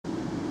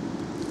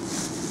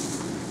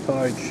Thought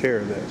I'd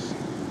share this.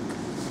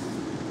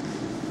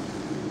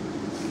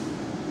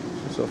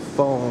 It's a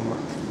foam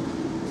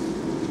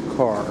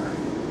car.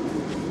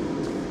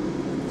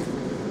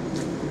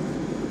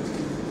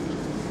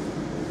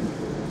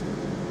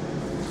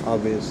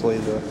 Obviously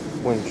the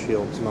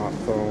windshield's not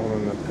foam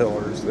and the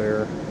pillar's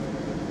there.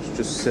 It's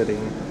just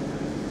sitting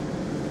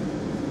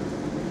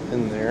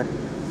in there.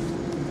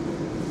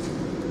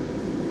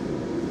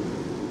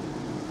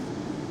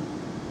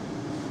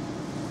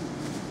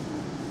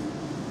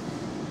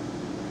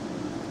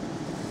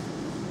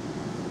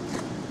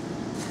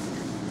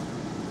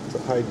 It's a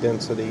high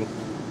density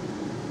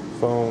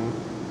foam.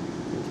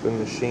 It's been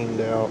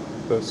machined out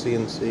by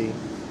CNC.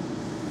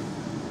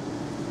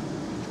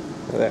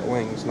 That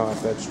wing's not,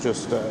 that's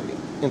just a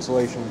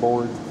insulation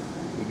board.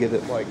 You get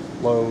it like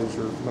Lowe's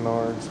or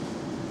Menards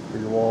for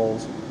your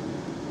walls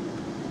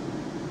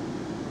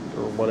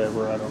or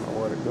whatever. I don't know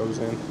what it goes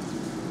in.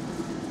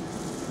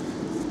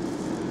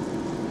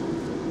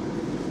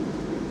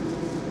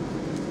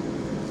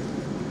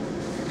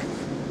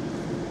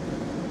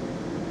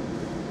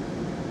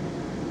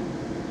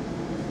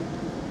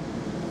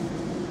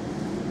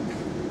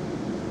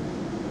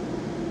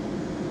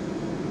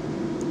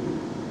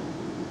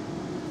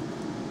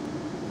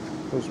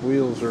 Those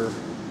wheels were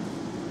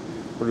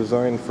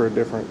designed for a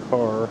different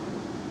car.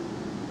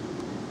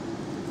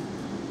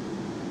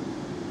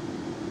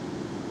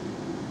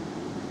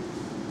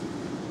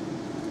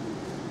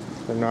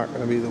 They're not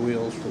going to be the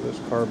wheels for this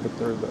car, but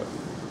they're the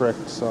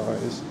correct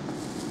size.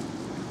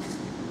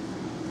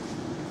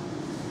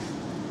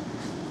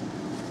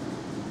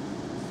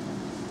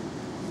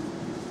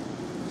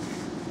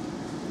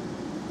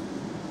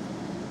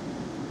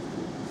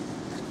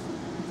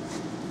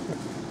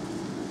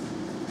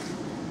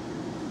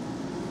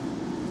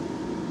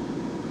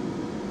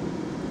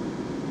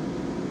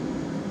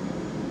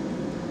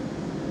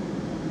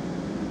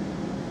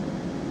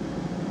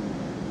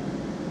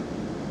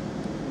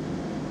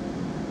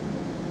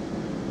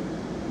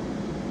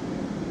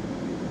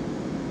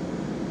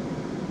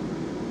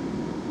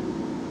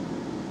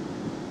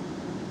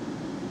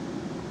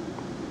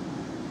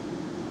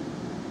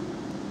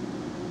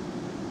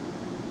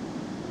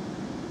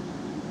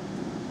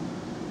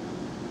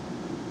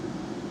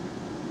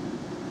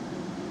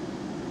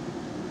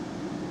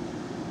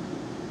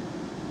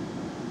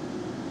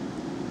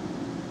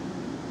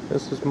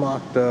 This is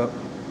mocked up.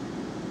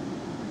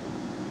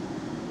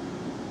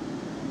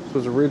 This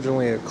was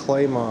originally a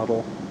clay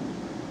model,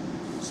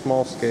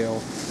 small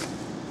scale.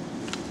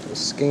 It was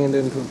scanned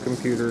into a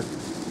computer.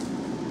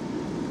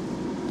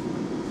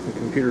 The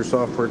computer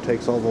software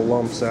takes all the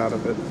lumps out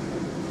of it.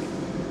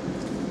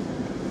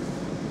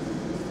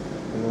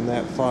 And then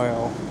that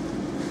file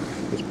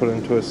is put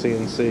into a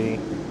CNC,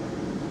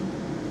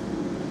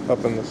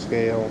 up in the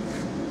scale,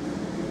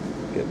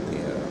 getting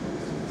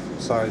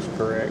the size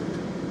correct.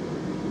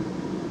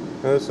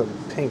 Now, this is a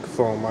pink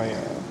foam. I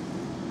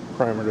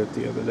primered it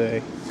the other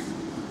day.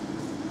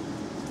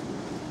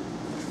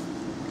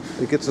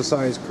 It gets the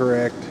size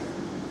correct,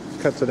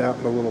 cuts it out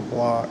into little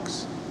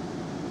blocks,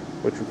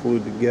 which are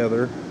glued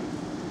together,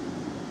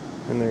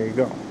 and there you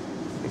go.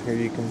 And here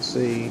you can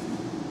see,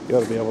 you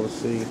ought to be able to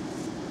see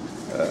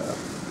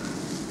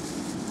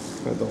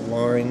the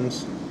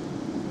lines,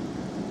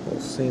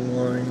 little seam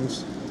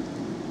lines.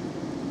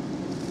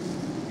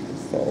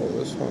 Follow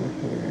this one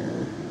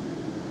here.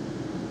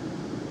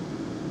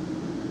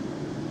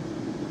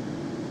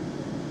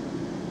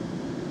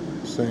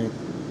 See,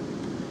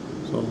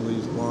 so all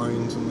these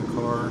lines in the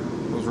car,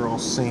 those are all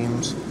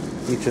seams.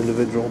 Each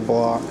individual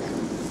block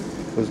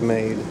was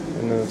made,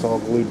 and then it's all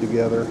glued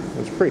together.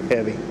 It's pretty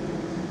heavy.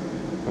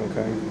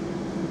 Okay.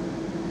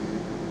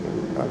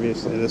 And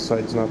obviously, this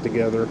side's not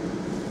together.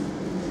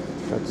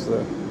 That's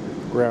the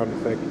ground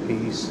effect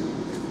piece.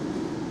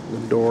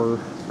 The door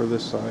for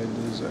this side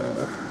is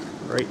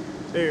right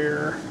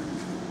there.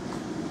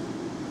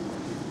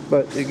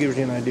 But it gives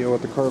you an idea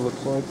what the car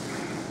looks like.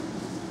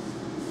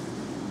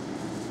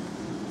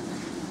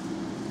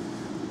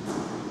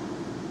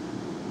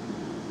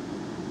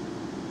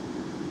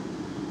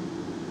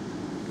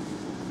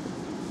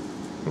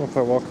 I don't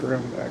know if I walked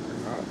around back or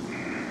not.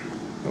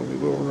 But we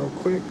will real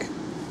quick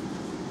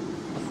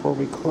before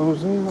we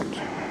close out.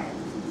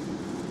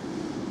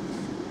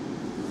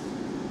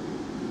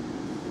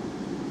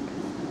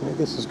 I think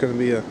this is going to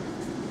be a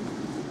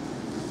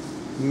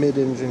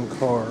mid-engine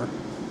car.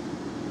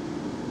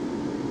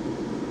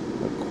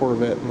 A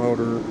Corvette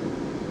motor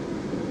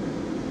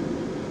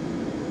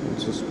and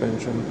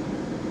suspension.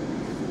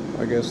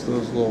 I guess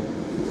those little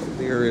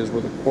the areas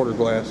where the quarter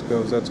glass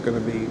goes, that's going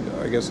to be,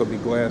 I guess there'll be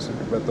glass in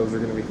it, but those are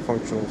going to be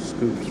functional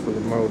scoops for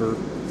the motor,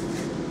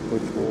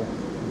 which will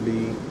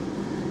be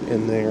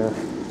in there.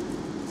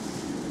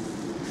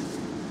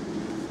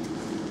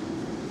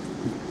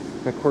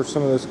 And of course,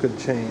 some of this could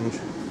change,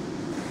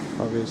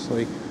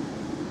 obviously.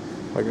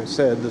 Like I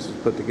said, this was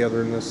put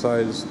together in this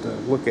size to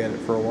look at it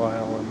for a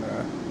while and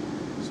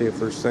see if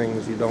there's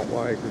things you don't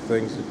like or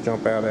things that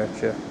jump out at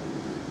you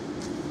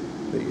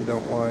that you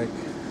don't like.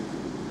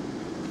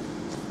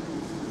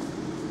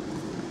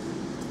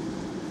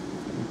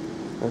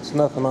 It's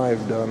nothing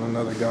I've done.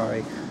 Another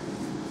guy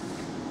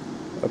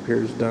up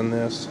here's done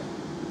this.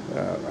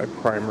 I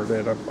primered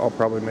it. I'll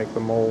probably make the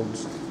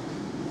molds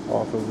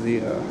off of the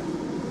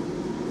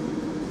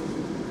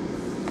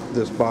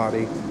this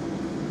body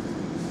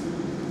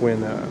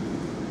when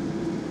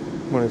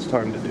it's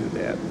time to do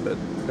that, but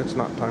it's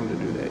not time to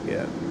do that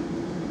yet.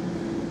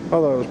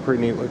 Although it was a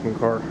pretty neat looking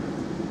car.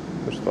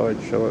 Just thought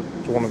I'd show it.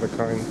 It's one of a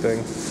kind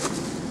thing.